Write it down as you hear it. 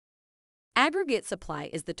Aggregate supply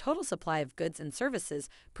is the total supply of goods and services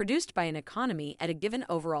produced by an economy at a given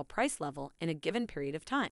overall price level in a given period of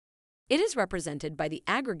time. It is represented by the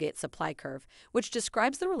aggregate supply curve, which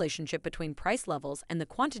describes the relationship between price levels and the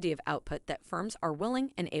quantity of output that firms are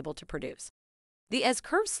willing and able to produce. The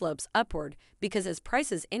S-curve slopes upward because as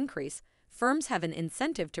prices increase, firms have an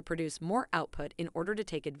incentive to produce more output in order to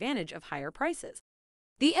take advantage of higher prices.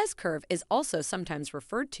 The S-curve is also sometimes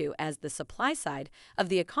referred to as the supply side of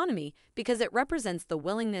the economy because it represents the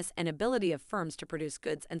willingness and ability of firms to produce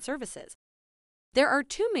goods and services. There are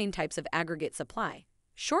two main types of aggregate supply: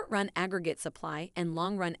 short-run aggregate supply and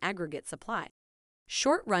long-run aggregate supply.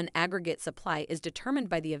 Short-run aggregate supply is determined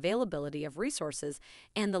by the availability of resources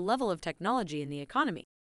and the level of technology in the economy.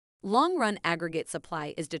 Long-run aggregate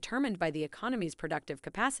supply is determined by the economy's productive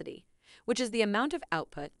capacity, which is the amount of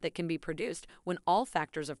output that can be produced when all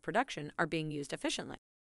factors of production are being used efficiently.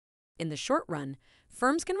 In the short run,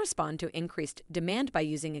 firms can respond to increased demand by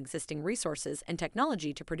using existing resources and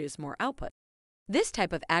technology to produce more output. This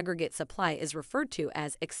type of aggregate supply is referred to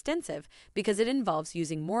as extensive because it involves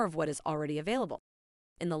using more of what is already available.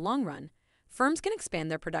 In the long run, firms can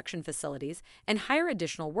expand their production facilities and hire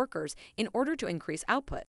additional workers in order to increase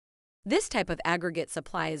output. This type of aggregate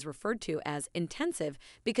supply is referred to as intensive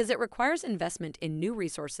because it requires investment in new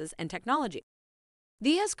resources and technology.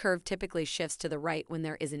 The S-curve typically shifts to the right when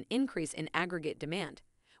there is an increase in aggregate demand,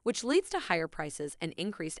 which leads to higher prices and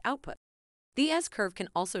increased output. The S-curve can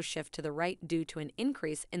also shift to the right due to an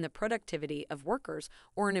increase in the productivity of workers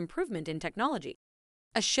or an improvement in technology.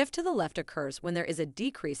 A shift to the left occurs when there is a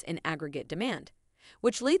decrease in aggregate demand,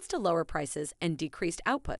 which leads to lower prices and decreased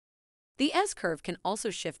output. The S-curve can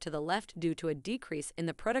also shift to the left due to a decrease in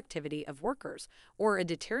the productivity of workers or a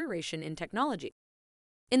deterioration in technology.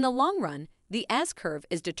 In the long run, the S-curve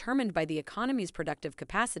is determined by the economy's productive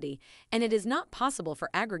capacity, and it is not possible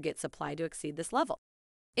for aggregate supply to exceed this level.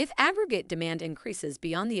 If aggregate demand increases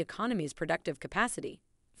beyond the economy's productive capacity,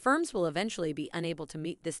 firms will eventually be unable to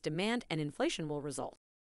meet this demand and inflation will result.